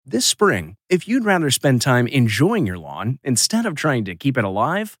This spring, if you'd rather spend time enjoying your lawn instead of trying to keep it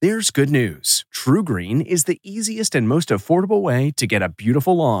alive, there's good news. TruGreen is the easiest and most affordable way to get a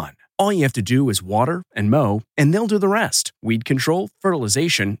beautiful lawn. All you have to do is water and mow, and they'll do the rest. Weed control,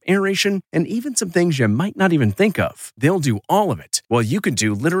 fertilization, aeration, and even some things you might not even think of. They'll do all of it, while you can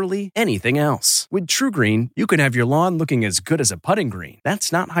do literally anything else. With TruGreen, you can have your lawn looking as good as a putting green.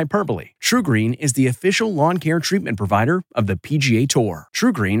 That's not hyperbole. TruGreen is the official lawn care treatment provider of the PGA Tour.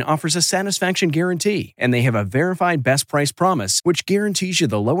 TruGreen offers a satisfaction guarantee, and they have a verified best price promise, which guarantees you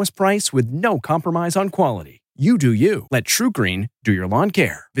the lowest price with no compromise on quality. You do you. Let TruGreen do your lawn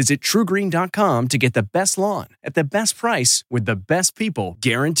care. Visit TruGreen.com to get the best lawn at the best price with the best people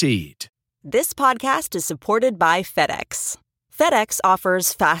guaranteed. This podcast is supported by FedEx. FedEx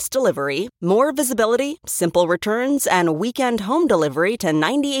offers fast delivery, more visibility, simple returns, and weekend home delivery to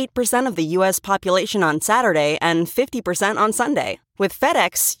 98% of the U.S. population on Saturday and 50% on Sunday. With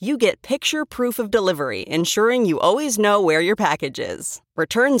FedEx, you get picture proof of delivery, ensuring you always know where your package is.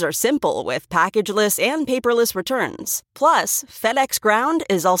 Returns are simple with packageless and paperless returns. Plus, FedEx Ground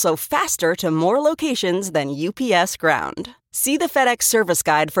is also faster to more locations than UPS Ground. See the FedEx service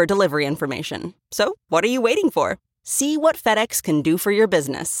guide for delivery information. So, what are you waiting for? See what FedEx can do for your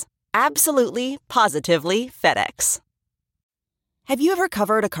business. Absolutely, positively FedEx. Have you ever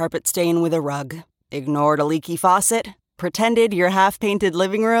covered a carpet stain with a rug? Ignored a leaky faucet? Pretended your half-painted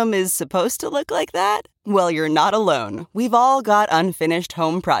living room is supposed to look like that? Well, you're not alone. We've all got unfinished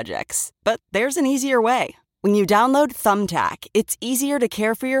home projects. But there's an easier way. When you download Thumbtack, it's easier to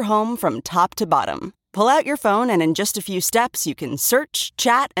care for your home from top to bottom. Pull out your phone and in just a few steps, you can search,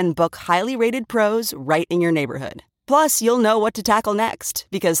 chat, and book highly rated pros right in your neighborhood. Plus, you'll know what to tackle next,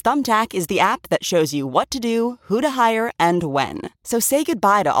 because Thumbtack is the app that shows you what to do, who to hire, and when. So say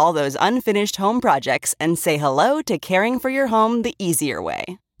goodbye to all those unfinished home projects and say hello to caring for your home the easier way.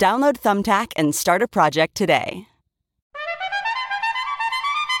 Download Thumbtack and start a project today.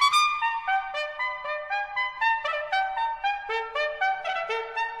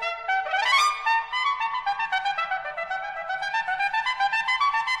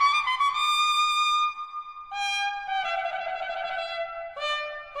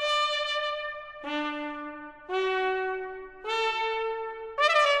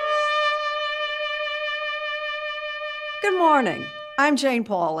 Good morning. I'm Jane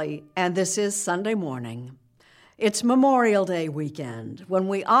Pauley, and this is Sunday Morning. It's Memorial Day weekend, when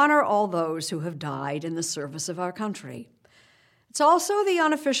we honor all those who have died in the service of our country. It's also the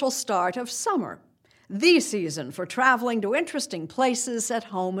unofficial start of summer, the season for traveling to interesting places at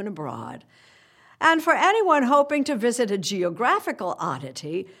home and abroad. And for anyone hoping to visit a geographical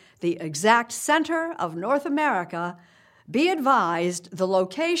oddity, the exact center of North America, be advised the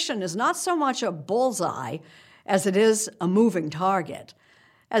location is not so much a bullseye as it is a moving target,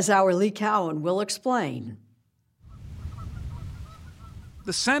 as our Lee Cowan will explain.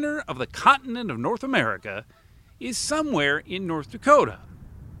 The center of the continent of North America is somewhere in North Dakota,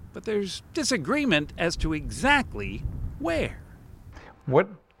 but there's disagreement as to exactly where. What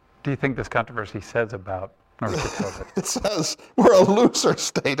do you think this controversy says about North Dakota? It says we're a loser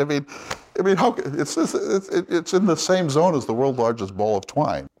state. I mean, how it's in the same zone as the world's largest ball of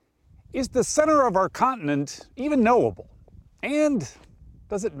twine. Is the center of our continent even knowable? And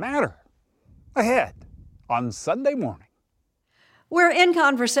does it matter? Ahead on Sunday Morning. We're in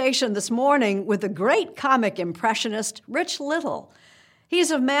conversation this morning with the great comic impressionist Rich Little.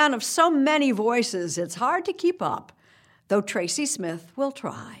 He's a man of so many voices, it's hard to keep up, though Tracy Smith will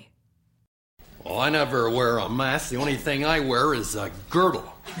try. Well, I never wear a mask. The only thing I wear is a girdle.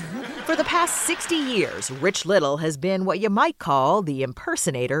 For the past 60 years, Rich Little has been what you might call the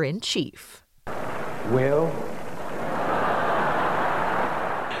impersonator-in-chief. Well,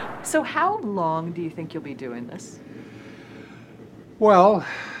 So how long do you think you'll be doing this? Well,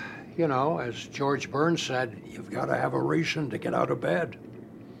 you know, as George Burns said, you've got to have a reason to get out of bed.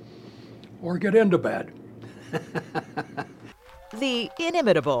 Or get into bed. The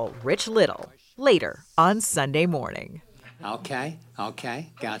inimitable Rich Little, later on Sunday Morning. Okay,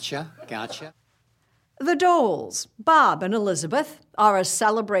 gotcha. The Doles, Bob and Elizabeth, are a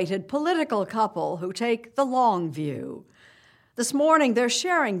celebrated political couple who take the long view. This morning, they're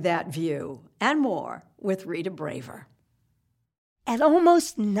sharing that view and more with Rita Braver. At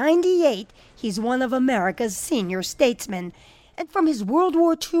almost 98, he's one of America's senior statesmen. And from his World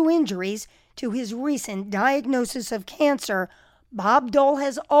War II injuries to his recent diagnosis of cancer, Bob Dole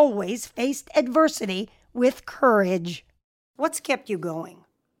has always faced adversity with courage. What's kept you going?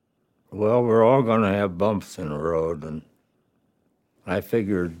 Well, we're all going to have bumps in the road, and I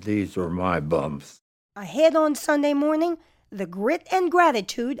figured these were my bumps. Ahead on Sunday Morning, The Grit and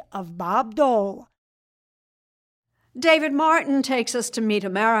Gratitude of Bob Dole. David Martin takes us to meet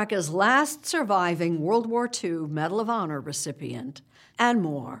America's last surviving World War II Medal of Honor recipient, and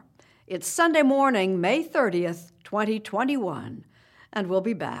more. It's Sunday morning, May 30th, 2021, and we'll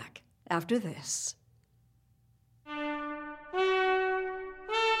be back after this.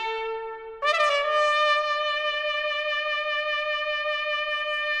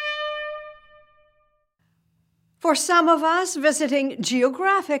 For some of us, visiting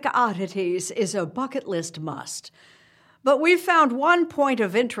geographic oddities is a bucket list must. But we've found one point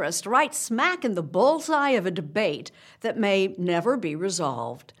of interest right smack in the bullseye of a debate that may never be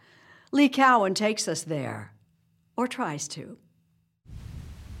resolved. Lee Cowan takes us there, or tries to.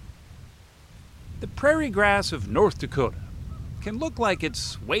 The prairie grass of North Dakota can look like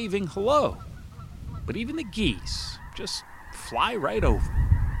it's waving hello, but even the geese just fly right over.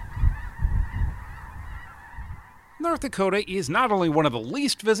 North Dakota is not only one of the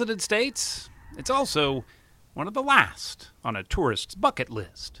least visited states, it's also one of the last on a tourist's bucket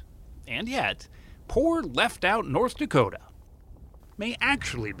list. And yet, poor left-out North Dakota may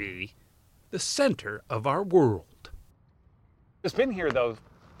actually be the center of our world. It's been here, though,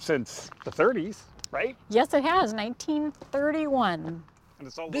 since the 30s, right? Yes, it has, 1931. And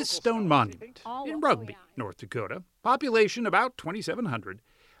it's all this local stone monument in Rugby, yeah. North Dakota, population about 2,700,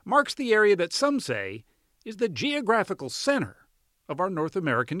 marks the area that some say is the geographical center of our North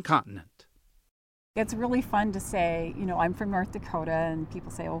American continent. It's really fun to say, I'm from North Dakota, and people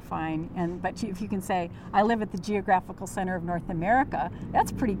say, oh, fine. But if you can say, I live at the geographical center of North America,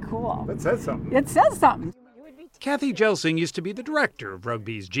 that's pretty cool. That says something. It says something. Kathy Jelsing used to be the director of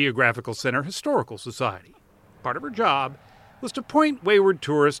Rugby's Geographical Center Historical Society. Part of her job was to point wayward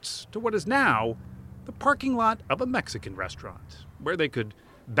tourists to what is now the parking lot of a Mexican restaurant, where they could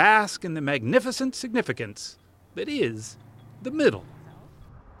bask in the magnificent significance that is the middle.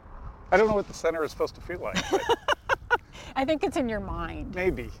 I don't know what the center is supposed to feel like. But I think it's in your mind.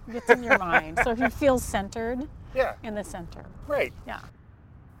 maybe. It's in your mind. So if you feel centered Yeah. in the center. Right. Yeah.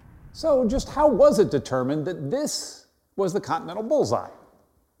 So just how was it determined that this was the continental bullseye?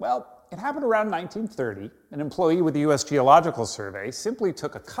 Well, it happened around 1930. An employee with the U.S. Geological Survey simply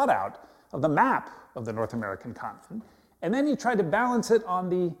took a cutout of the map of the North American continent, and then he tried to balance it on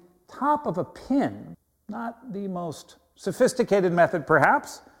the top of a pin. Not the most sophisticated method,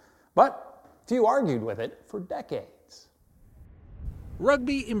 perhaps, but few argued with it for decades.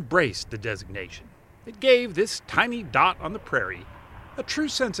 Rugby embraced the designation. It gave this tiny dot on the prairie a true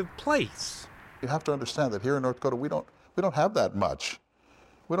sense of place. You have to understand that here in North Dakota, we don't have that much.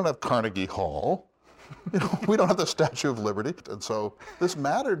 We don't have Carnegie Hall. We don't have the Statue of Liberty. And so this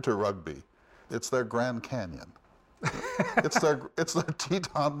mattered to Rugby. It's their Grand Canyon. It's their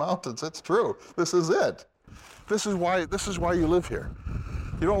Teton Mountains. It's true. This is it. This is why you live here.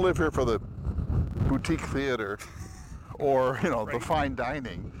 You don't live here for the boutique theater or, the fine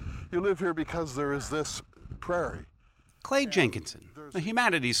dining. You live here because there is this prairie. Clay Jenkinson, a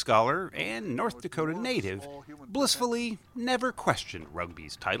humanities scholar and North Dakota native, blissfully never questioned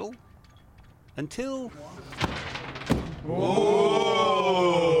Rugby's title until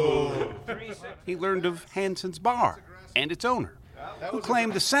he learned of Hanson's Bar and its owner, who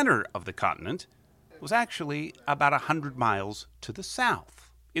claimed the center of the continent was actually about 100 miles to the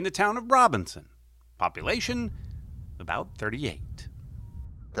south, in the town of Robinson. Population, about 38.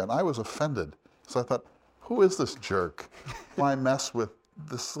 And I was offended. So I thought, who is this jerk? Why mess with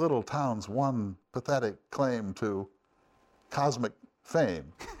this little town's one pathetic claim to cosmic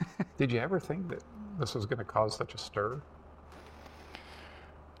fame? Did you ever think that this was going to cause such a stir?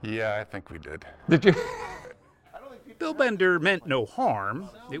 Yeah, I think we did. Did you? Bill Bender meant no harm.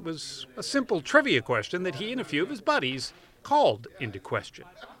 It was a simple trivia question that he and a few of his buddies called into question.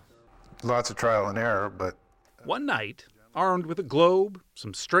 Lots of trial and error, but... One night, armed with a globe,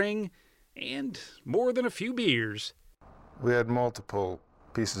 some string, and more than a few beers, we had multiple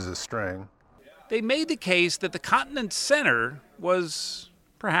pieces of string. They made the case that the continent's center was,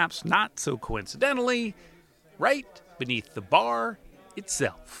 perhaps not so coincidentally, right beneath the bar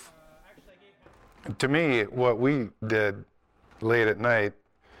itself. To me, what we did late at night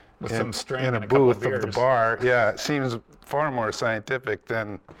with some string in and a a couple booth of of the beers. bar, it seems far more scientific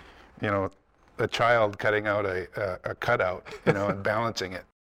than, a child cutting out a cutout, and balancing it.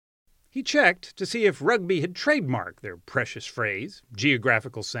 He checked to see if Rugby had trademarked their precious phrase,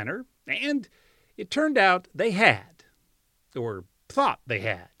 geographical center, and it turned out they had, or thought they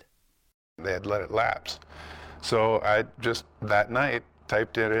had. They had let it lapse. So I just, that night,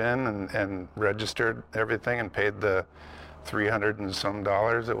 typed it in and registered everything and paid the $300 and some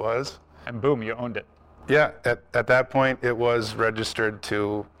it was. And boom, you owned it. Yeah, at that point, it was registered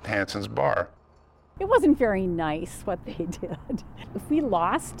to Hanson's Bar. It wasn't very nice what they did. If we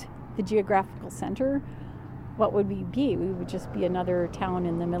lost the geographical center, what would we be? We would just be another town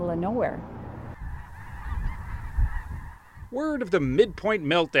in the middle of nowhere. Word of the midpoint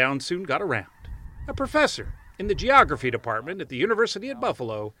meltdown soon got around. A professor in the geography department at the University at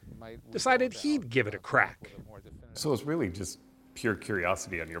Buffalo decided he'd give it a crack. So it's really just pure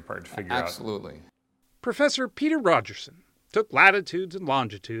curiosity on your part to figure out. Absolutely. Professor Peter Rogerson took latitudes and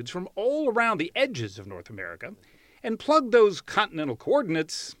longitudes from all around the edges of North America and plugged those continental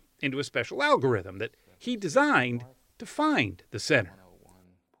coordinates into a special algorithm that he designed to find the center.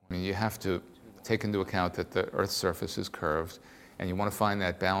 I mean, you have to take into account that the Earth's surface is curved, and you want to find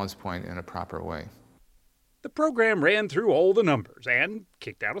that balance point in a proper way. The program ran through all the numbers and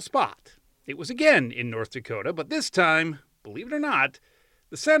kicked out a spot. It was again in North Dakota, but this time, believe it or not,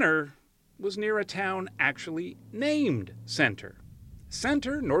 the center was near a town actually named Center.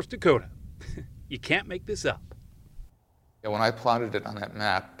 Center, North Dakota. You can't make this up. Yeah, when I plotted it on that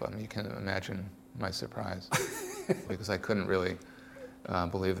map, you can imagine my surprise, because I couldn't really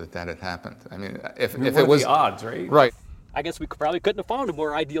believe that had happened. I mean, if it was the odds, right? Right. I guess we probably couldn't have found a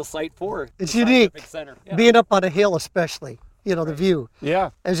more ideal site for it. It's unique, center. Yeah. being up on a hill especially, the view.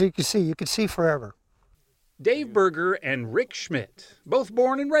 Yeah. As you can see forever. Dave Berger and Rick Schmidt, both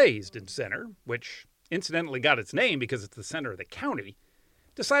born and raised in Center, which incidentally got its name because it's the center of the county,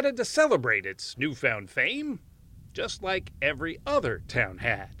 decided to celebrate its newfound fame, just like every other town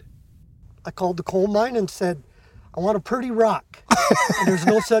had. I called the coal mine and said, I want a pretty rock. And there's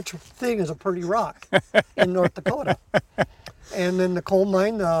no such thing as a pretty rock in North Dakota. And then the coal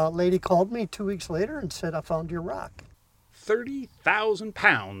mine lady called me 2 weeks later and said, I found your rock. 30,000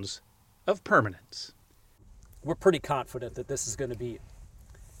 pounds of permanence. We're pretty confident that this is going to be,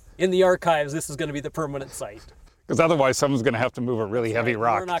 in the archives, this is going to be the permanent site. Because otherwise someone's going to have to move a really heavy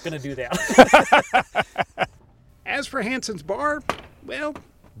rock. We're not going to do that. As for Hanson's Bar, well,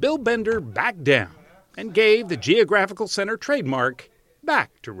 Bill Bender backed down and gave the geographical center trademark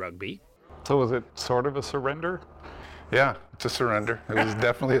back to Rugby. So was it sort of a surrender? Yeah, it's a surrender. It was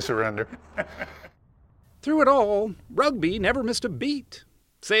definitely a surrender. Through it all, Rugby never missed a beat.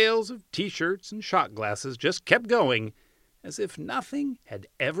 Sales of T-shirts and shot glasses just kept going as if nothing had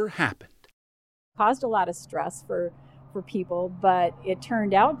ever happened. Caused a lot of stress for people, but it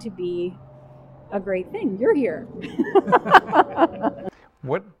turned out to be a great thing. You're here.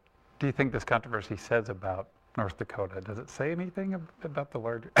 What do you think this controversy says about North Dakota? Does it say anything about the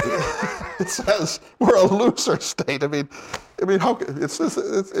larger? It says we're a loser state. I mean, how it's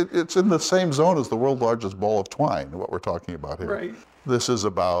in the same zone as the world's largest ball of twine. What we're talking about here. Right. This is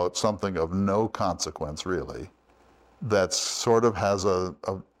about something of no consequence, really, that sort of has a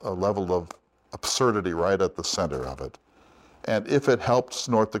level of absurdity right at the center of it. And if it helps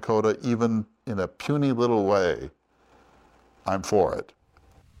North Dakota even in a puny little way, I'm for it.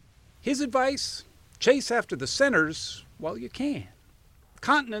 His advice, chase after the centers while you can.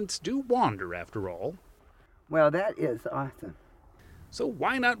 Continents do wander, after all. Well, that is awesome. So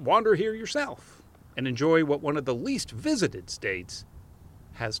why not wander here yourself and enjoy what one of the least visited states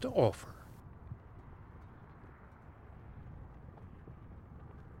has to offer?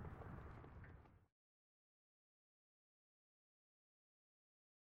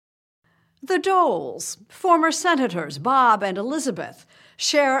 The Doles, former senators Bob and Elizabeth,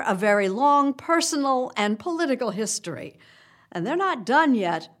 share a very long personal and political history. And they're not done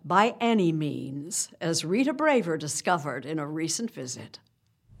yet by any means, as Rita Braver discovered in a recent visit.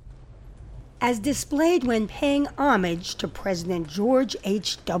 As displayed when paying homage to President George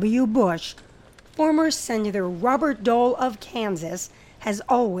H.W. Bush, former Senator Robert Dole of Kansas has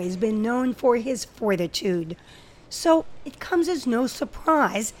always been known for his fortitude. So it comes as no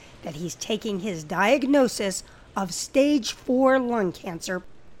surprise that he's taking his diagnosis of stage 4 lung cancer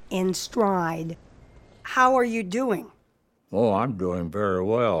in stride. How are you doing? Oh, I'm doing very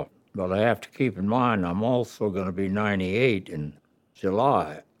well. But I have to keep in mind I'm also going to be 98 in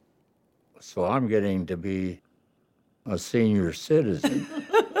July. So I'm getting to be a senior citizen.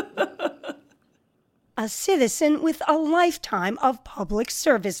 A citizen with a lifetime of public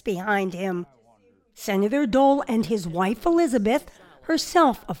service behind him. Senator Dole and his wife Elizabeth,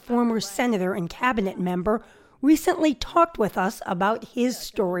 herself a former senator and cabinet member, recently talked with us about his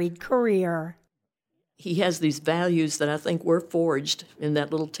storied career. He has these values that I think were forged in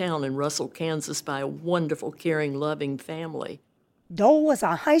that little town in Russell, Kansas by a wonderful, caring, loving family. Dole was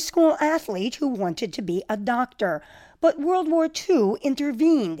a high school athlete who wanted to be a doctor, but World War II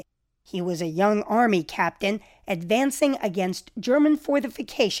intervened. He was a young army captain advancing against German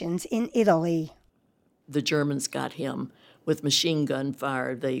fortifications in Italy. the Germans got him with machine gun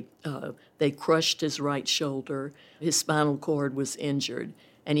fire. They crushed his right shoulder. His spinal cord was injured.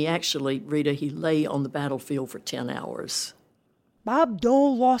 And he actually, Rita, he lay on the battlefield for 10 hours. Bob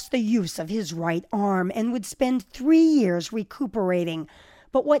Dole lost the use of his right arm and would spend 3 years recuperating.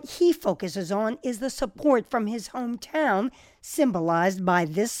 But what he focuses on is the support from his hometown, symbolized by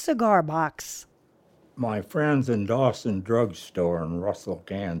this cigar box. My friends in Dawson Drug Store in Russell,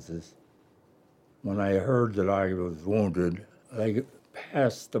 Kansas, when they heard that I was wounded, they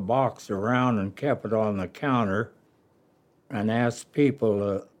passed the box around and kept it on the counter and asked people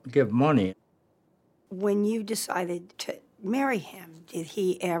to give money. When you decided to marry him, did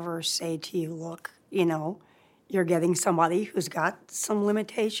he ever say to you, look, you're getting somebody who's got some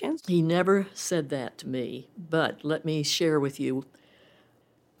limitations? He never said that to me, but let me share with you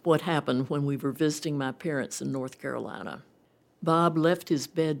what happened when we were visiting my parents in North Carolina. Bob left his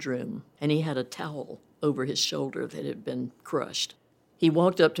bedroom, and he had a towel over his shoulder that had been crushed. He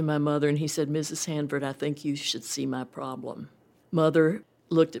walked up to my mother, and he said, Mrs. Hanford, I think you should see my problem. Mother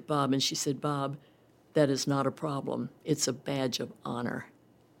looked at Bob, and she said, Bob, that is not a problem. It's a badge of honor.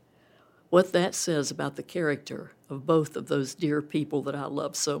 What that says about the character of both of those dear people that I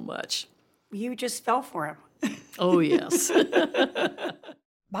love so much. You just fell for him. Oh, yes.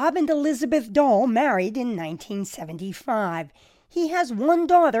 Bob and Elizabeth Dole married in 1975. He has one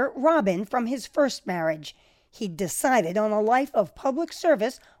daughter, Robin, from his first marriage. He decided on a life of public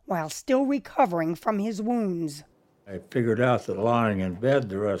service while still recovering from his wounds. I figured out that lying in bed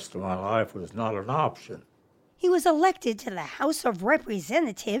the rest of my life was not an option. He was elected to the House of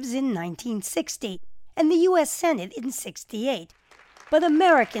Representatives in 1960 and the U.S. Senate in 1968. But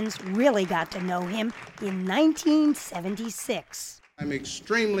Americans really got to know him in 1976. I'm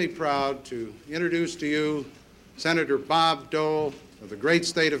extremely proud to introduce to you Senator Bob Dole of the great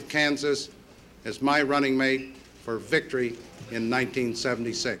state of Kansas as my running mate for victory in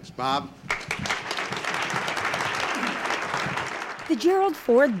 1976. Bob? The Gerald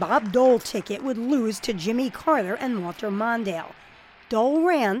Ford Bob Dole ticket would lose to Jimmy Carter and Walter Mondale. Dole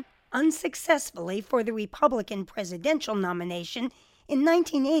ran unsuccessfully for the Republican presidential nomination in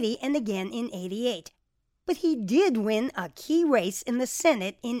 1980 and again in 1988. But he did win a key race in the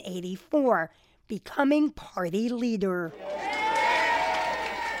Senate in 1984, becoming party leader.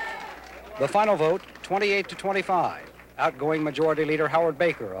 The final vote, 28-25. Outgoing Majority Leader Howard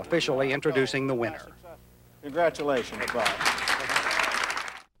Baker officially introducing the winner. Congratulations, Bob.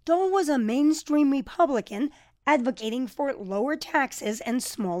 Dole was a mainstream Republican advocating for lower taxes and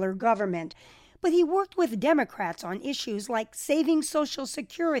smaller government. But he worked with Democrats on issues like saving Social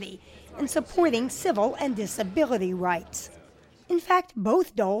Security and supporting civil and disability rights. In fact,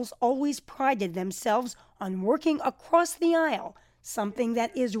 both Doles always prided themselves on working across the aisle, something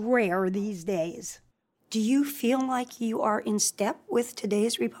that is rare these days. Do you feel like you are in step with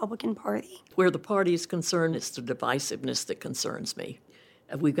today's Republican Party? Where the party is concerned, it's the divisiveness that concerns me.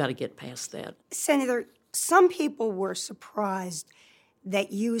 We've got to get past that. Senator, some people were surprised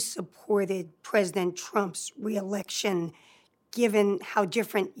that you supported President Trump's reelection, given how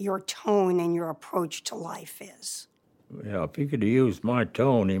different your tone and your approach to life is. Yeah, if he could have used my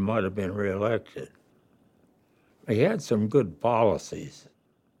tone, he might have been reelected. He had some good policies.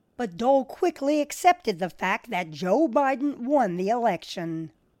 But Dole quickly accepted the fact that Joe Biden won the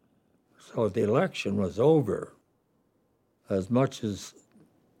election. So the election was over. As much as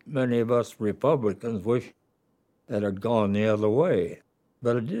many of us Republicans wish that had gone the other way,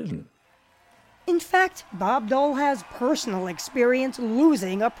 but it didn't. In fact, Bob Dole has personal experience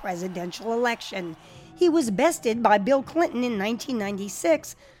losing a presidential election. He was bested by Bill Clinton in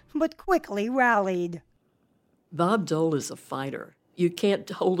 1996, but quickly rallied. Bob Dole is a fighter. You can't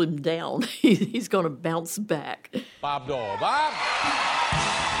hold him down. He's going to bounce back. Bob Dole. Bob!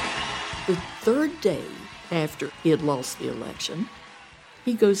 The third day after he had lost the election,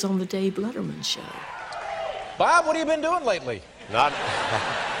 he goes on the Dave Letterman show. Bob, what have you been doing lately? Not,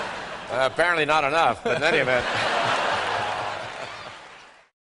 apparently not enough, but in any event.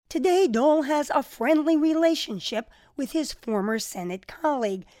 Today, Dole has a friendly relationship with his former Senate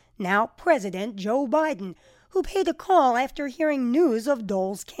colleague, now President Joe Biden, who paid a call after hearing news of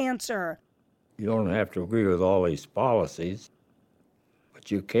Dole's cancer. You don't have to agree with all these policies,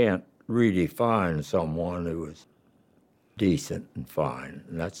 but you can't redefine someone who is decent and fine,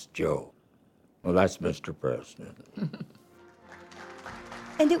 and that's Joe. Well, that's Mr. President.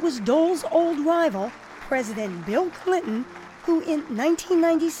 And it was Dole's old rival, President Bill Clinton, who in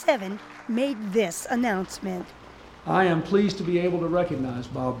 1997 made this announcement. I am pleased to be able to recognize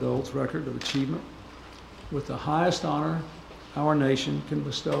Bob Dole's record of achievement with the highest honor our nation can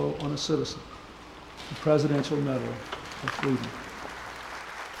bestow on a citizen. the Presidential Medal of Freedom.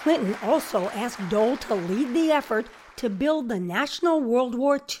 Clinton also asked Dole to lead the effort to build the National World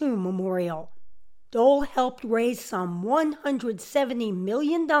War II Memorial. Dole helped raise some $170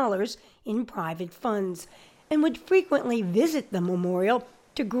 million in private funds and would frequently visit the memorial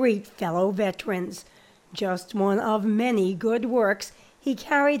to greet fellow veterans. Just one of many good works he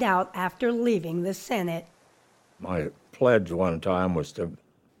carried out after leaving the Senate. My pledge one time was to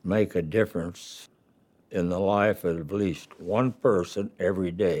make a difference in the life of at least one person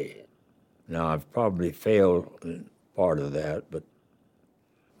every day. Now, I've probably failed in part of that, but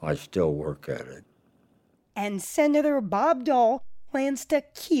I still work at it. And Senator Bob Dole plans to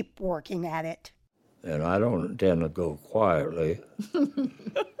keep working at it. And I don't intend to go quietly,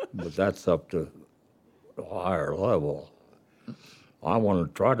 but that's up to a higher level. I want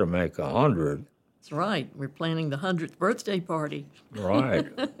to try to make 100. That's right. We're planning the 100th birthday party. Right.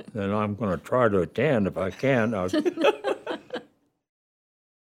 And I'm going to try to attend if I can.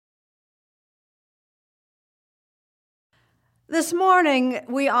 This morning,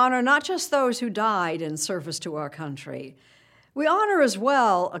 we honor not just those who died in service to our country. We honor as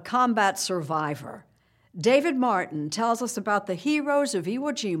well a combat survivor. David Martin tells us about the heroes of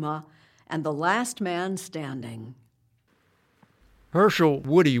Iwo Jima and the last man standing. Herschel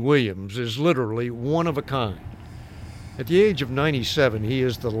Woody Williams is literally one of a kind. At the age of 97, he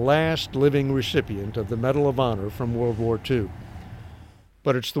is the last living recipient of the Medal of Honor from World War II.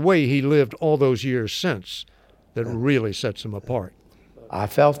 But it's the way he lived all those years since that really sets him apart. I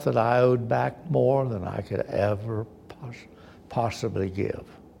felt that I owed back more than I could ever possibly give.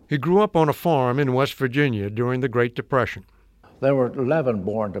 He grew up on a farm in West Virginia during the Great Depression. There were 11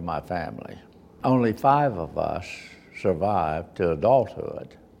 born to my family. Only 5 of us survived to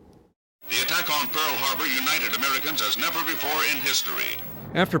adulthood. The attack on Pearl Harbor united Americans as never before in history.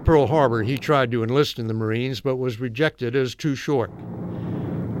 After Pearl Harbor, he tried to enlist in the Marines but was rejected as too short.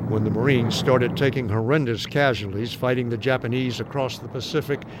 When the Marines started taking horrendous casualties fighting the Japanese across the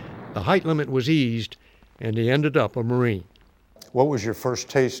Pacific, the height limit was eased and he ended up a Marine. What was your first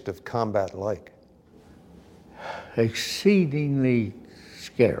taste of combat like? Exceedingly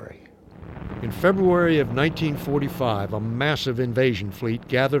scary. In February of 1945, a massive invasion fleet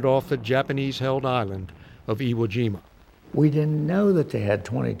gathered off the Japanese-held island of Iwo Jima. We didn't know that they had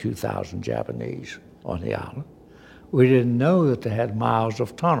 22,000 Japanese on the island. We didn't know that they had miles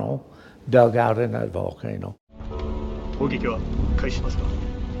of tunnel dug out in that volcano.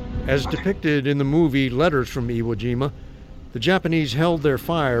 As depicted in the movie Letters from Iwo Jima, the Japanese held their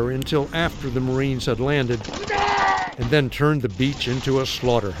fire until after the Marines had landed and then turned the beach into a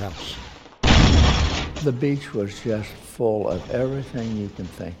slaughterhouse. The beach was just full of everything you can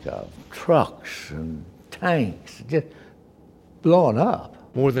think of. Trucks and tanks, just blowing up.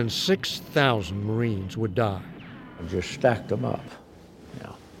 More than 6,000 Marines would die. And just stacked them up,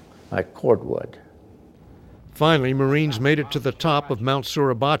 like cordwood. Finally, Marines made it to the top of Mount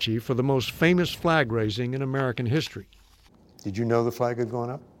Suribachi for the most famous flag raising in American history. Did you know the flag had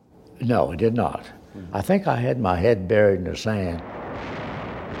gone up? No, I did not. I think I had my head buried in the sand.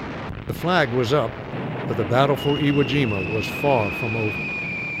 The flag was up, but the battle for Iwo Jima was far from over.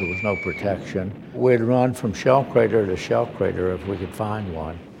 There was no protection. We'd run from shell crater to shell crater if we could find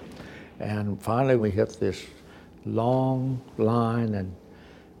one. And finally we hit this long line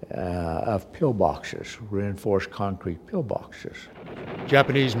of pillboxes, reinforced concrete pillboxes.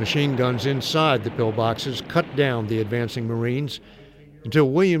 Japanese machine guns inside the pillboxes cut down the advancing Marines until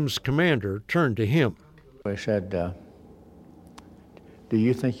Williams' commander turned to him. He said, do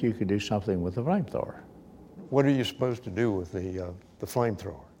you think you could do something with the flamethrower? What are you supposed to do with the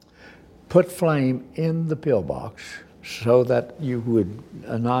flamethrower? Put flame in the pillbox so that you would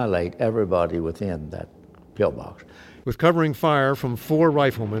annihilate everybody within that pillbox. With covering fire from 4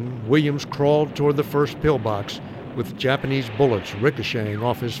 riflemen, Williams crawled toward the first pillbox with Japanese bullets ricocheting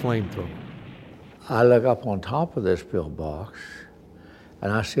off his flamethrower. I look up on top of this pillbox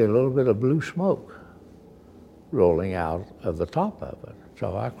and I see a little bit of blue smoke rolling out of the top of it.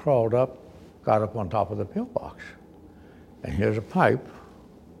 So I crawled up, got up on top of the pillbox, and here's a pipe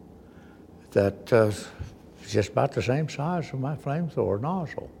that is just about the same size as my flamethrower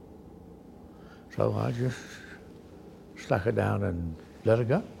nozzle. So I just stuck it down and let it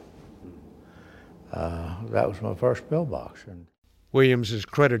go. That was my first pillbox. Williams is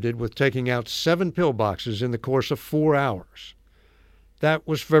credited with taking out 7 pillboxes in the course of 4 hours. That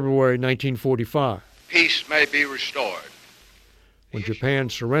was February 1945. Peace may be restored. When Japan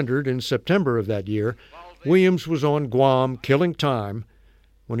surrendered in September of that year, Williams was on Guam killing time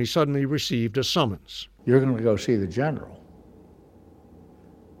when he suddenly received a summons. You're going to go see the general.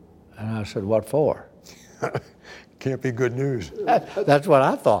 And I said, what for? Can't be good news. That's what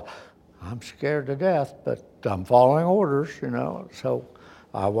I thought. I'm scared to death, but I'm following orders, you know. So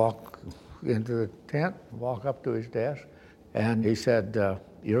I walk into the tent, walk up to his desk, and he said,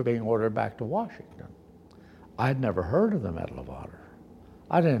 "You're being ordered back to Washington." I'd never heard of the Medal of Honor.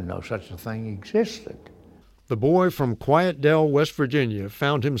 I didn't know such a thing existed. The boy from Quiet Dell, West Virginia,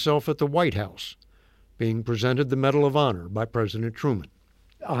 found himself at the White House, being presented the Medal of Honor by President Truman.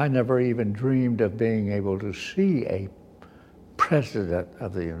 I never even dreamed of being able to see a president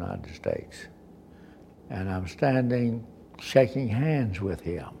of the United States. And I'm standing, shaking hands with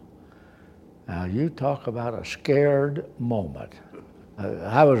him. Now, you talk about a scared moment.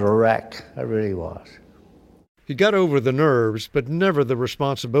 I was a wreck, I really was. He got over the nerves, but never the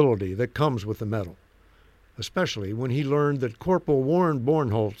responsibility that comes with the medal, especially when he learned that Corporal Warren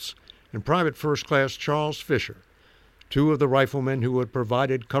Bornholtz and Private First Class Charles Fisher, two of the riflemen who had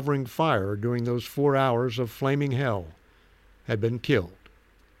provided covering fire during those 4 hours of flaming hell, had been killed.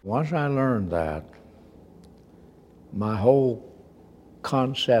 Once I learned that, my whole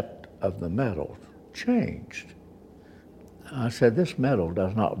concept of the medal changed. I said, this medal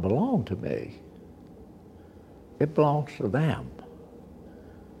does not belong to me. It belongs to them.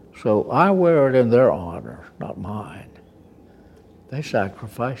 So I wear it in their honor, not mine. They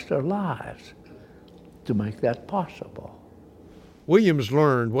sacrificed their lives to make that possible. Williams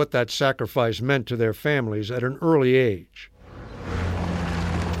learned what that sacrifice meant to their families at an early age.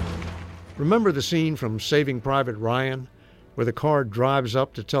 Remember the scene from Saving Private Ryan, where the car drives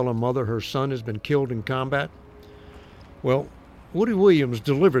up to tell a mother her son has been killed in combat? Well, Woody Williams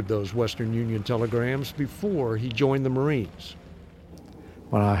delivered those Western Union telegrams before he joined the Marines.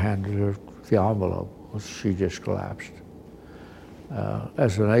 When I handed her the envelope, she just collapsed.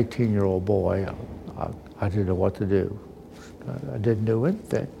 As an 18-year-old boy, I didn't know what to do. I didn't do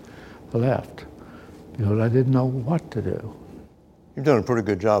anything. I left because I didn't know what to do. You've done a pretty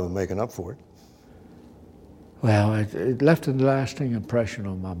good job of making up for it. Well, it left a lasting impression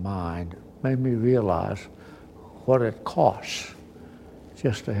on my mind. It made me realize what it costs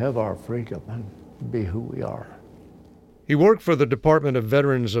just to have our freedom and be who we are. He worked for the Department of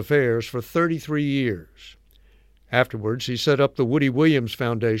Veterans Affairs for 33 years. Afterwards, he set up the Woody Williams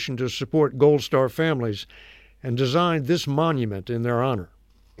Foundation to support Gold Star families and designed this monument in their honor.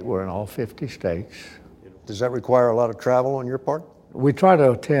 We're in all 50 states. Does that require a lot of travel on your part? We try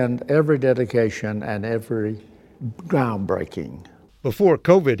to attend every dedication and every groundbreaking. Before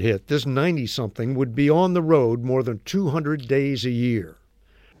COVID hit, this 90-something would be on the road more than 200 days a year.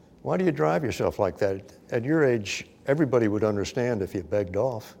 Why do you drive yourself like that? At your age, everybody would understand if you begged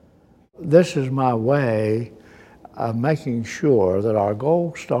off. This is my way of making sure that our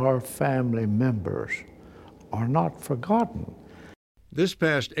Gold Star family members are not forgotten. This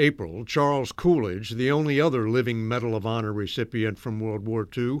past April, Charles Coolidge, the only other living Medal of Honor recipient from World War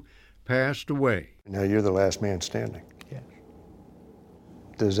II, passed away. Now you're the last man standing. Yes.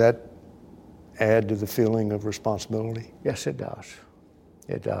 Does that add to the feeling of responsibility? Yes, it does.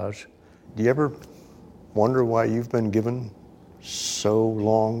 It does. Do you ever wonder why you've been given so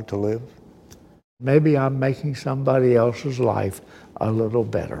long to live? Maybe I'm making somebody else's life a little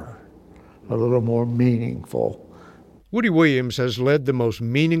better, a little more meaningful. Woody Williams has led the most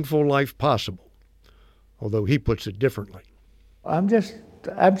meaningful life possible, although he puts it differently. I'm just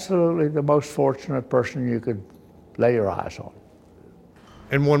absolutely the most fortunate person you could lay your eyes on.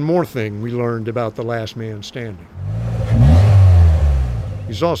 And one more thing we learned about the last man standing.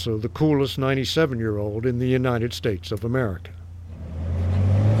 He's also the coolest 97-year-old in the United States of America.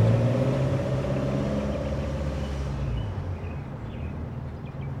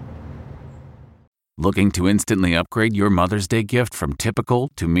 Looking to instantly upgrade your Mother's Day gift from typical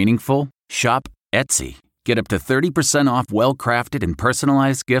to meaningful? Shop Etsy. Get up to 30% off well-crafted and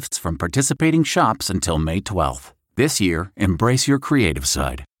personalized gifts from participating shops until May 12th. This year, embrace your creative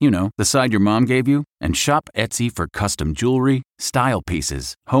side. You know, the side your mom gave you. And shop Etsy for custom jewelry, style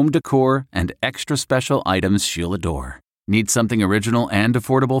pieces, home decor, and extra special items she'll adore. Need something original and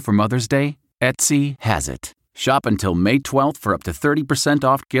affordable for Mother's Day? Etsy has it. Shop until May 12th for up to 30%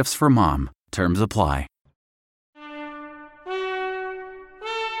 off gifts for mom. Terms apply.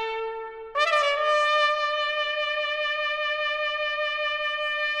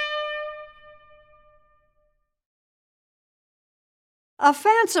 A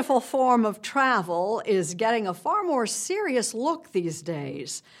fanciful form of travel is getting a far more serious look these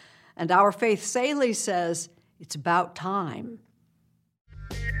days. And our Faith Saley says it's about time.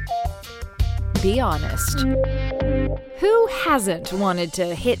 Be honest. Who hasn't wanted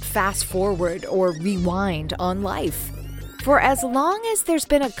to hit fast forward or rewind on life? For as long as there's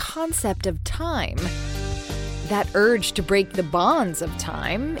been a concept of time, that urge to break the bonds of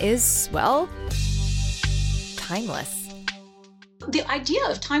time is, well, timeless. The idea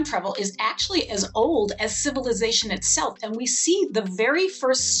of time travel is actually as old as civilization itself, and we see the very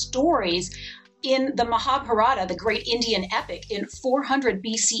first stories in the Mahabharata, the great Indian epic, in 400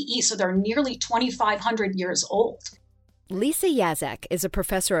 BCE, so they're nearly 2,500 years old. Lisa Yazek is a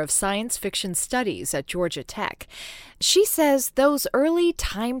professor of science fiction studies at Georgia Tech. She says those early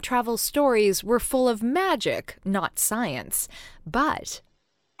time travel stories were full of magic, not science. But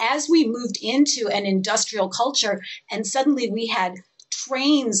as we moved into an industrial culture and suddenly we had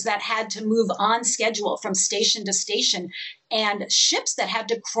trains that had to move on schedule from station to station and ships that had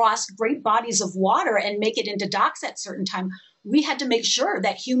to cross great bodies of water and make it into docks at certain time, we had to make sure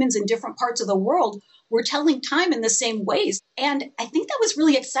that humans in different parts of the world were telling time in the same ways. And I think that was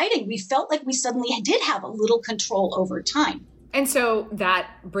really exciting. We felt like we suddenly did have a little control over time. And so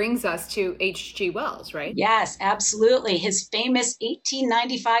that brings us to H.G. Wells, right? Yes, absolutely. His famous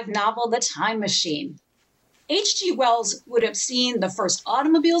 1895 novel, The Time Machine. H.G. Wells would have seen the first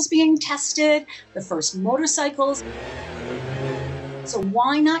automobiles being tested, the first motorcycles. So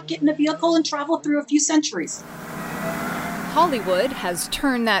why not get in a vehicle and travel through a few centuries? Hollywood has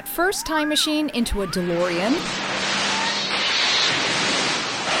turned that first time machine into a DeLorean,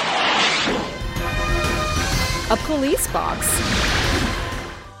 a police box,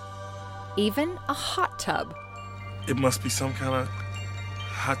 even a hot tub. It must be some kind of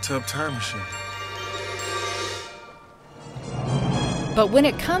hot tub time machine. But when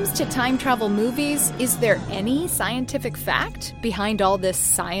it comes to time travel movies, is there any scientific fact behind all this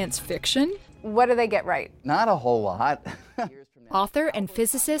science fiction? What do they get right? Not a whole lot. Author and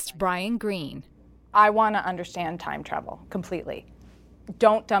physicist Brian Greene. I want to understand time travel completely.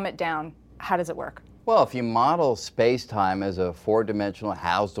 Don't dumb it down. How does it work? Well, if you model space-time as a four-dimensional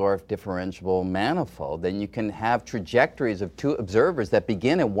Hausdorff differentiable manifold, then you can have trajectories of two observers that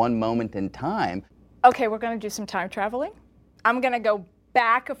begin at one moment in time. Okay, we're going to do some time traveling. I'm going to go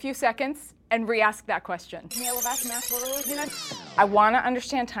back a few seconds and re-ask that question. I want to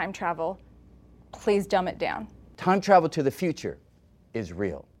understand time travel. Please dumb it down. Time travel to the future is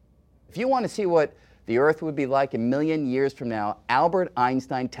real. If you want to see what the Earth would be like a million years from now, Albert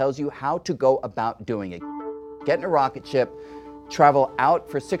Einstein tells you how to go about doing it. Get in a rocket ship, travel out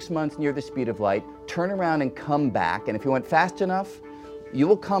for 6 months near the speed of light, turn around and come back, and if you went fast enough, you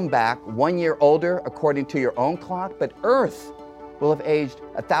will come back 1 year older according to your own clock, but Earth will have aged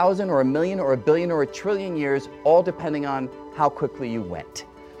 1,000 or 1,000,000 or 1,000,000,000 or 1,000,000,000,000 years, all depending on how quickly you went.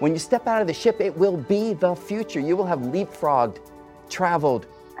 When you step out of the ship, it will be the future. You will have leapfrogged, traveled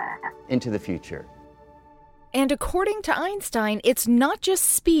into the future. And according to Einstein, it's not just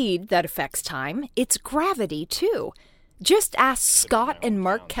speed that affects time, it's gravity too. Just ask Scott and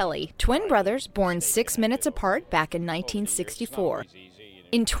Mark Kelly, twin brothers born 6 minutes apart back in 1964.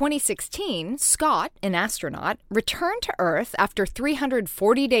 In 2016, Scott, an astronaut, returned to Earth after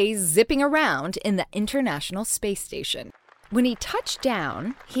 340 days zipping around in the International Space Station. When he touched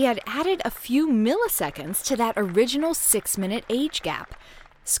down, he had added a few milliseconds to that original 6-minute age gap.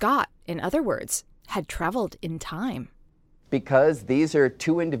 Scott, in other words, had traveled in time. Because these are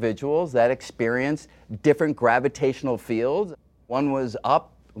two individuals that experience different gravitational fields. One was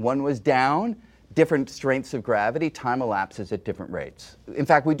up, one was down, different strengths of gravity, time elapses at different rates. In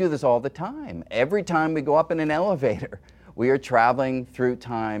fact, we do this all the time. Every time we go up in an elevator, we are traveling through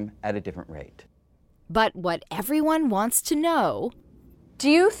time at a different rate. But what everyone wants to know... Do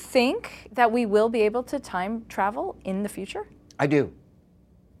you think that we will be able to time travel in the future? I do.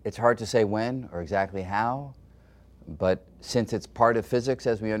 It's hard to say when or exactly how, but since it's part of physics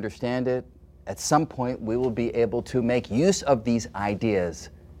as we understand it, at some point we will be able to make use of these ideas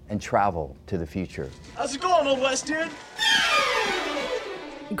and travel to the future. How's it going, Old West dude?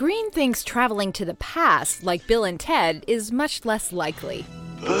 Greene thinks traveling to the past, like Bill and Ted, is much less likely.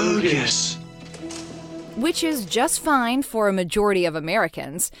 Bogus. Which is just fine for a majority of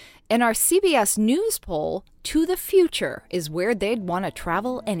Americans. In our CBS News poll, to the future is where they'd want to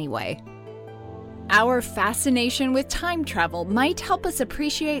travel anyway. Our fascination with time travel might help us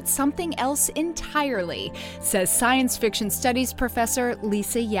appreciate something else entirely, says science fiction studies professor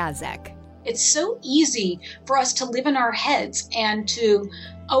Lisa Yazek. It's so easy for us to live in our heads and to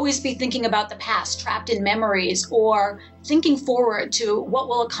always be thinking about the past, trapped in memories, or thinking forward to what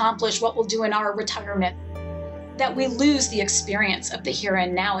we'll accomplish, what we'll do in our retirement, that we lose the experience of the here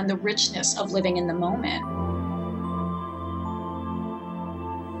and now and the richness of living in the moment.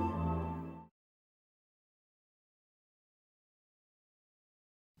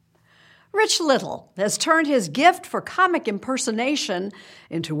 Rich Little has turned his gift for comic impersonation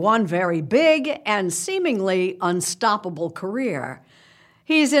into one very big and seemingly unstoppable career.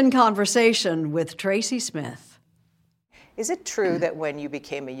 He's in conversation with Tracy Smith. Is it true that when you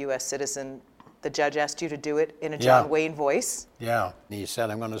became a U.S. citizen, the judge asked you to do it in a John Wayne voice? Yeah. He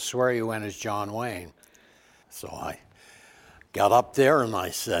said, I'm going to swear you in as John Wayne. So I got up there and I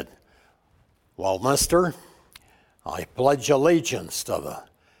said, well, mister, I pledge allegiance to the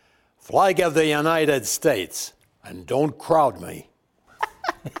flag of the United States, and don't crowd me.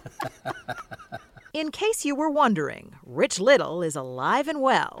 In case you were wondering, Rich Little is alive and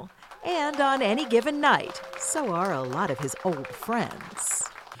well. And on any given night, so are a lot of his old friends.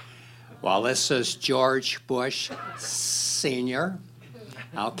 Well, this is George Bush Sr.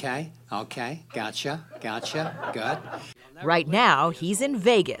 Okay, gotcha, good. Right now, he's in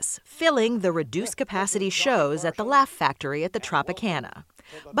Vegas, filling the reduced-capacity shows at the Laugh Factory at the Tropicana.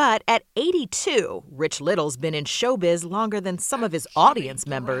 But at 82, Rich Little's been in showbiz longer than some of his audience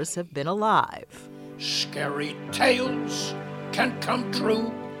members have been alive. Scary tales can come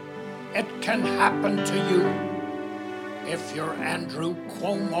true. It can happen to you if you're Andrew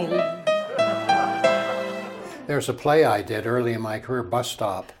Cuomo. There's a play I did early in my career, Bus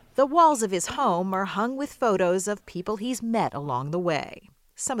Stop. The walls of his home are hung with photos of people he's met along the way.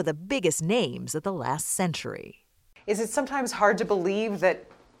 Some of the biggest names of the last century. Is it sometimes hard to believe that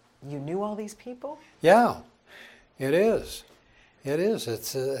you knew all these people? Yeah, it is. It is.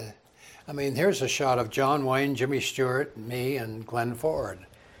 It's, here's a shot of John Wayne, Jimmy Stewart, me, and Glenn Ford.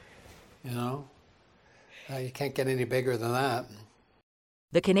 You know, you can't get any bigger than that.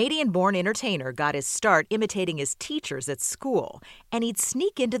 The Canadian-born entertainer got his start imitating his teachers at school, and he'd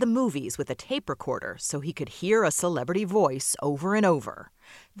sneak into the movies with a tape recorder so he could hear a celebrity voice over and over.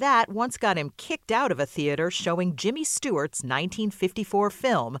 That once got him kicked out of a theater showing Jimmy Stewart's 1954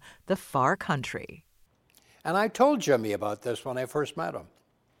 film, The Far Country. And I told Jimmy about this when I first met him.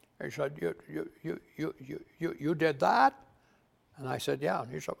 He said, you did that? And I said, yeah.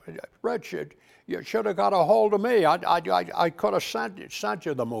 He said, Richard, you should have got a hold of me. I could have sent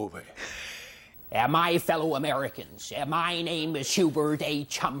you the movie. My fellow Americans, my name is Hubert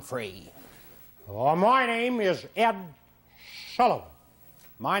H. Humphrey. My name is Ed Sullivan.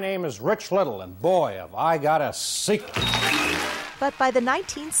 My name is Rich Little, and boy, have I got a secret. But by the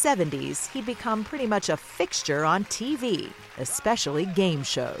 1970s, he'd become pretty much a fixture on TV, especially game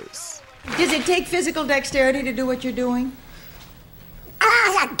shows. Does it take physical dexterity to do what you're doing?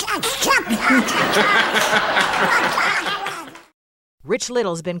 Rich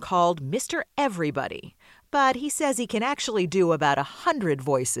Little's been called Mr. Everybody, but he says he can actually do about 100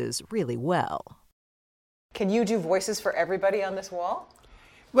 voices really well. Can you do voices for everybody on this wall?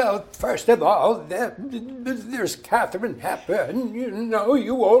 Well, first of all, there's Katharine Hepburn,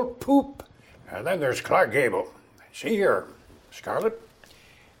 you old poop. And then there's Clark Gable. See here, Scarlett.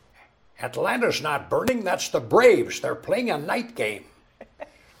 Atlanta's not burning, that's the Braves. They're playing a night game.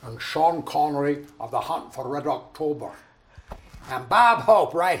 And Sean Connery of The Hunt for Red October. And Bob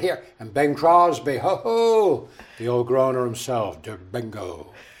Hope right here. And Bing Crosby, ho-ho, the old groaner himself, dear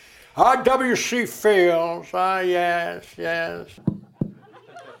Bingo. W.C. Fields, yes.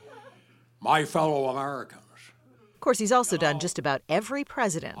 My fellow Americans. Of course, he's also done just about every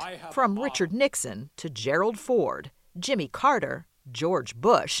president, from Richard Nixon to Gerald Ford, Jimmy Carter, George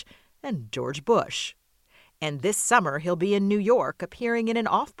Bush, and George Bush. And this summer, he'll be in New York appearing in an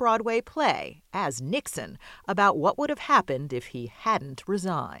off-Broadway play as Nixon about what would have happened if he hadn't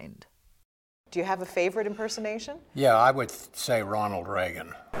resigned. Do you have a favorite impersonation? Yeah, I would say Ronald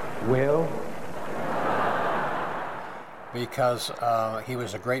Reagan. Will? Because he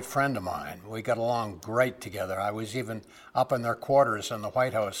was a great friend of mine. We got along great together. I was even up in their quarters in the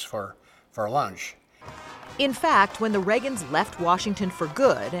White House for lunch. In fact, when the Reagans left Washington for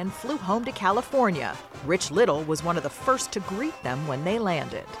good and flew home to California, Rich Little was one of the first to greet them when they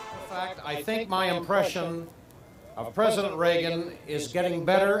landed. In fact, I think my impression of President Reagan is getting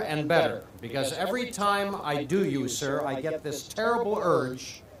better and better, because every time I do you, sir, I get this terrible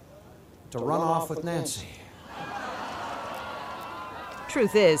urge to run off with Nancy.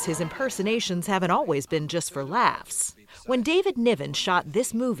 Truth is, his impersonations haven't always been just for laughs. When David Niven shot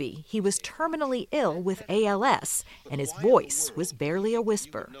this movie, he was terminally ill with ALS, and his voice was barely a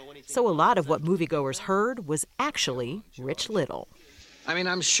whisper. So a lot of what moviegoers heard was actually Rich Little. I mean,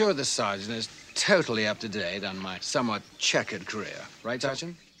 I'm sure the sergeant is totally up to date on my somewhat checkered career. Right,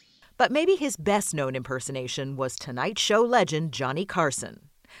 Sergeant? But maybe his best-known impersonation was Tonight Show legend Johnny Carson.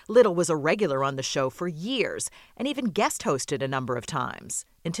 Little was a regular on the show for years and even guest hosted a number of times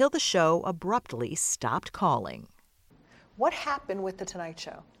until the show abruptly stopped calling. What happened with The Tonight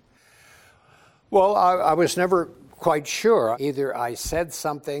Show? Well, I was never quite sure. Either I said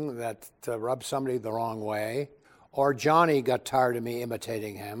something that rubbed somebody the wrong way, or Johnny got tired of me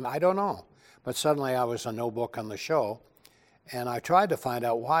imitating him. I don't know. But suddenly I was a no book on the show, and I tried to find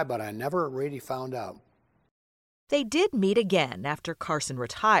out why, but I never really found out. They did meet again after Carson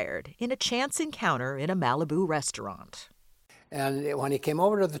retired in a chance encounter in a Malibu restaurant. And when he came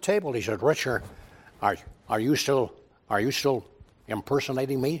over to the table, he said, "Richard, are you still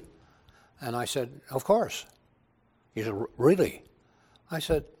impersonating me?" And I said, "Of course." He said, "Really?" I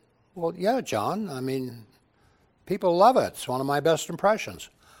said, "Well, yeah, John. I mean, people love it. It's one of my best impressions."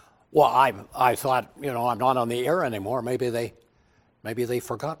 Well, I thought, I'm not on the air anymore. Maybe they've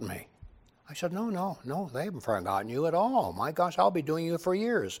forgotten me. I said, no, they haven't forgotten you at all. My gosh, I'll be doing you for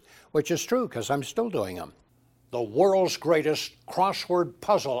years, which is true because I'm still doing them. The world's greatest crossword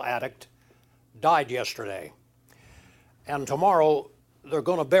puzzle addict died yesterday. And tomorrow, they're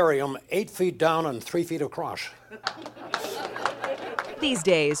going to bury him 8 feet down and 3 feet across. These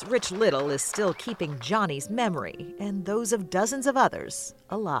days, Rich Little is still keeping Johnny's memory and those of dozens of others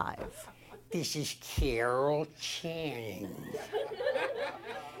alive. This is Carol Channing.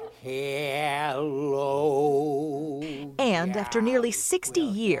 Hello. And after nearly 60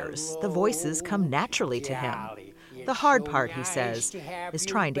 years, the voices come naturally to him. The hard part, he says, is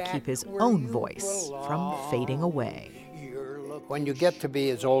trying to keep his own voice from fading away. When you get to be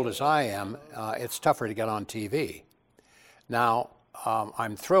as old as I am, it's tougher to get on TV. Now,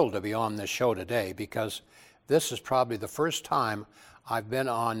 I'm thrilled to be on this show today because this is probably the first time I've been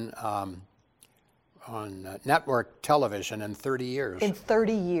on network television in 30 years. In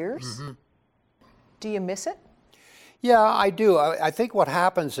 30 years? Mm-hmm. Do you miss it? Yeah, I do. I think what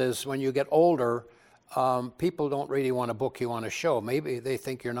happens is when you get older, people don't really want to book you on a show. Maybe they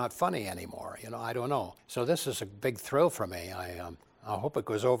think you're not funny anymore. I don't know. So this is a big thrill for me. I hope it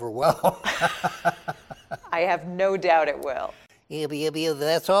goes over well. I have no doubt it will.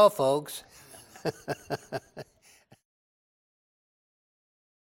 That's all, folks.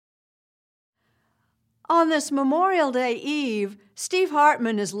 On this Memorial Day Eve, Steve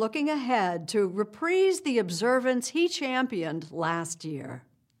Hartman is looking ahead to reprise the observance he championed last year.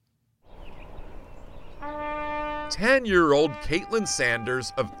 10-year-old Caitlin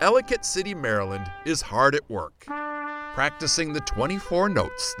Sanders of Ellicott City, Maryland, is hard at work, practicing the 24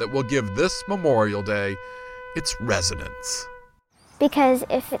 notes that will give this Memorial Day its resonance. Because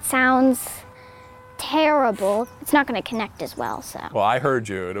if it sounds terrible, it's not going to connect as well, so. Well, I heard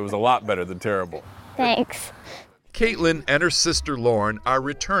you, and it was a lot better than terrible. Thanks. Caitlin and her sister Lauren are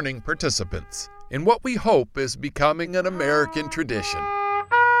returning participants in what we hope is becoming an American tradition.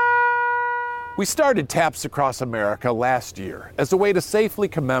 We started Taps Across America last year as a way to safely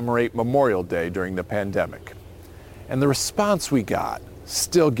commemorate Memorial Day during the pandemic. And the response we got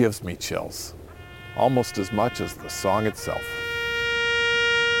still gives me chills, almost as much as the song itself.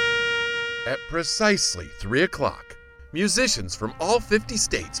 At precisely 3 o'clock, musicians from all 50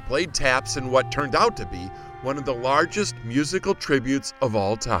 states played taps in what turned out to be one of the largest musical tributes of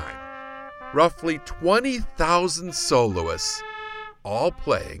all time. Roughly 20,000 soloists, all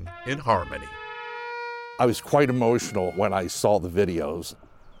playing in harmony. I was quite emotional when I saw the videos.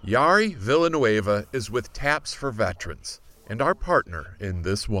 Yari Villanueva is with Taps for Veterans and our partner in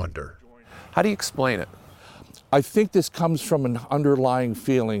this wonder. How do you explain it? I think this comes from an underlying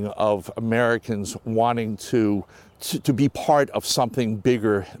feeling of Americans wanting to be part of something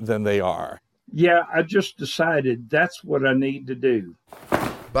bigger than they are. Yeah, I just decided that's what I need to do.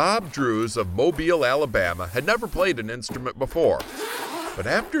 Bob Drews of Mobile, Alabama had never played an instrument before, but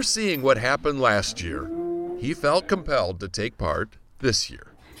after seeing what happened last year, he felt compelled to take part this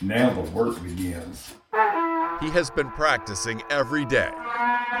year. Now the work begins. He has been practicing every day,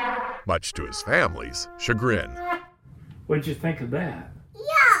 much to his family's chagrin. What'd you think of that?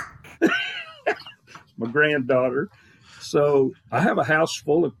 Yuck! My granddaughter. So I have a house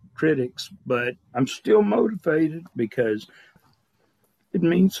full of critics, but I'm still motivated because it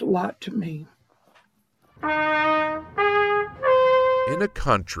means a lot to me. In a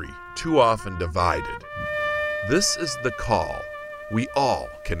country too often divided, this is the call we all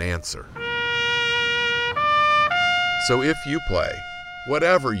can answer. So if you play,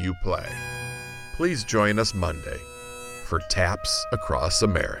 whatever you play, please join us Monday for Taps Across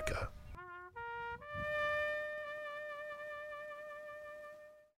America.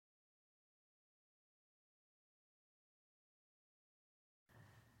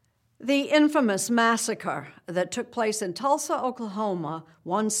 The infamous massacre that took place in Tulsa, Oklahoma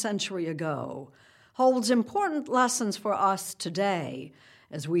 1 century ago holds important lessons for us today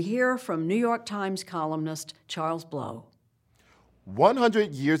as we hear from New York Times columnist Charles Blow.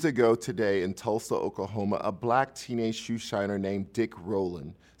 100 years ago today in Tulsa, Oklahoma, a black teenage shoe shiner named Dick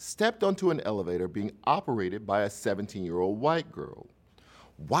Rowland stepped onto an elevator being operated by a 17-year-old white girl.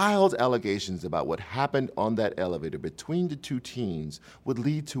 Wild allegations about what happened on that elevator between the two teens would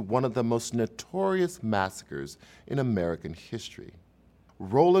lead to one of the most notorious massacres in American history.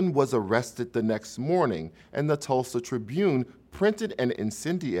 Rowland was arrested the next morning, and the Tulsa Tribune printed an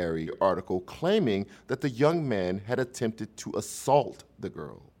incendiary article claiming that the young man had attempted to assault the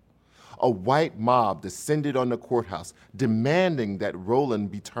girl. A white mob descended on the courthouse, demanding that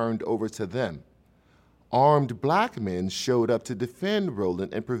Rowland be turned over to them. Armed black men showed up to defend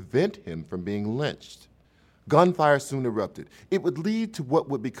Rowland and prevent him from being lynched. Gunfire soon erupted. It would lead to what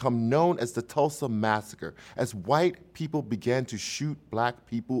would become known as the Tulsa Massacre, as white people began to shoot black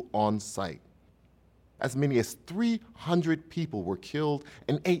people on sight. As many as 300 people were killed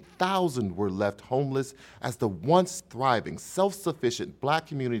and 8,000 were left homeless as the once thriving, self-sufficient black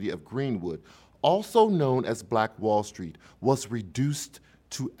community of Greenwood, also known as Black Wall Street, was reduced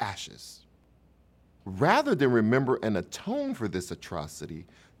to ashes. Rather than remember and atone for this atrocity,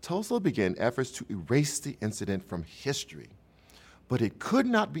 Tulsa began efforts to erase the incident from history. But it could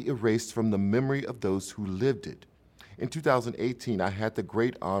not be erased from the memory of those who lived it. In 2018, I had the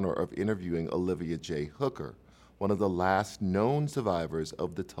great honor of interviewing Olivia J. Hooker, one of the last known survivors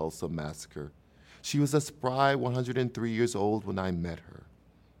of the Tulsa Massacre. She was a spry 103 years old when I met her.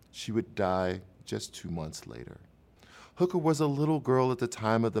 She would die just 2 months later. Hooker was a little girl at the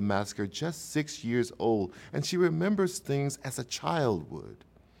time of the massacre, just 6 years old, and she remembers things as a child would.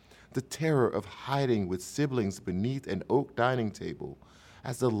 The terror of hiding with siblings beneath an oak dining table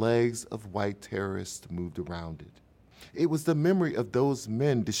as the legs of white terrorists moved around it. It was the memory of those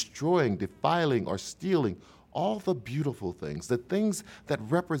men destroying, defiling, or stealing all the beautiful things, the things that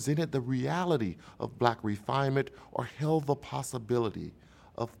represented the reality of black refinement or held the possibility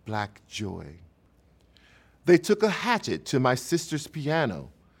of black joy. They took a hatchet to my sister's piano.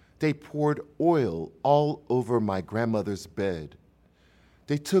 They poured oil all over my grandmother's bed.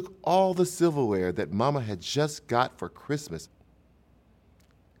 They took all the silverware that Mama had just got for Christmas.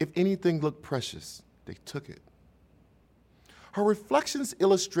 If anything looked precious, they took it. Her reflections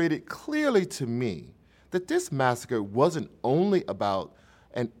illustrated clearly to me that this massacre wasn't only about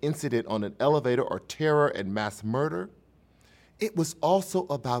an incident on an elevator or terror and mass murder. It was also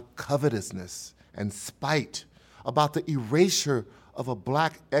about covetousness and spite, about the erasure of a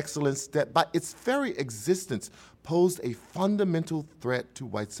black excellence that by its very existence posed a fundamental threat to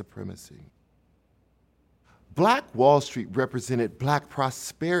white supremacy. Black Wall Street represented black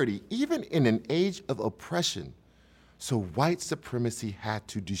prosperity even in an age of oppression, so white supremacy had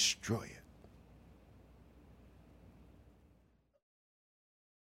to destroy it.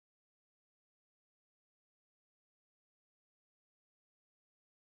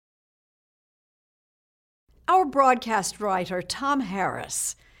 Our broadcast writer, Tom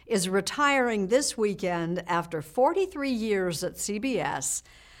Harris, is retiring this weekend after 43 years at CBS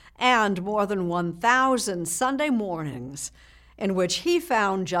and more than 1,000 Sunday mornings in which he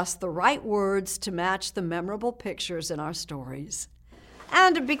found just the right words to match the memorable pictures in our stories.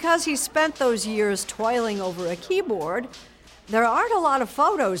 And because he spent those years toiling over a keyboard, there aren't a lot of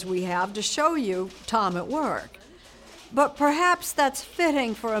photos we have to show you Tom at work. But perhaps that's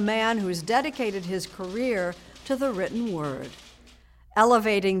fitting for a man who's dedicated his career to the written word,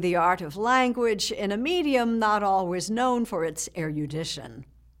 elevating the art of language in a medium not always known for its erudition.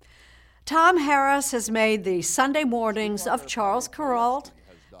 Tom Harris has made the Sunday mornings of Charles Kuralt,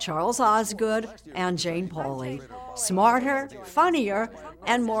 Charles Osgood, and Jane Pauley smarter, funnier,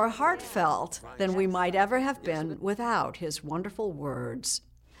 and more heartfelt than we might ever have been without his wonderful words.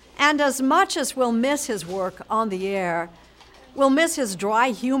 And as much as we'll miss his work on the air, we'll miss his dry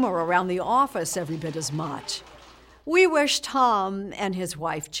humor around the office every bit as much. We wish Tom and his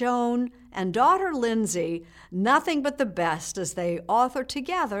wife Joan and daughter Lindsay nothing but the best as they author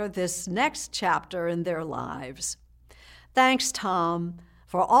together this next chapter in their lives. Thanks, Tom,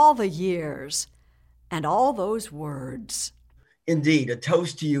 for all the years and all those words. Indeed, a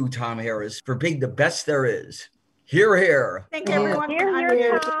toast to you, Tom Harris, for being the best there is. Hear, hear. Thank everyone. Hear,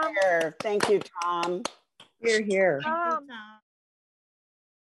 hear. Thank you, Tom. Hear, hear.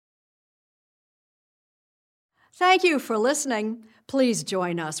 Thank you for listening. Please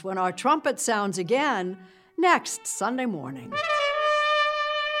join us when our trumpet sounds again next Sunday morning.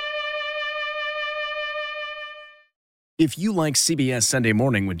 If you like CBS Sunday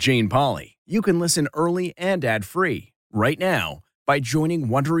Morning with Jane Pauley, you can listen early and ad-free right now by joining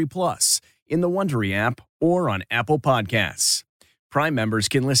Wondery Plus in the Wondery app or on Apple Podcasts. Prime members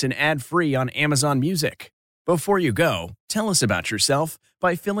can listen ad-free on Amazon Music. Before you go, tell us about yourself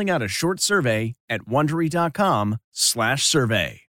by filling out a short survey at Wondery.com/survey.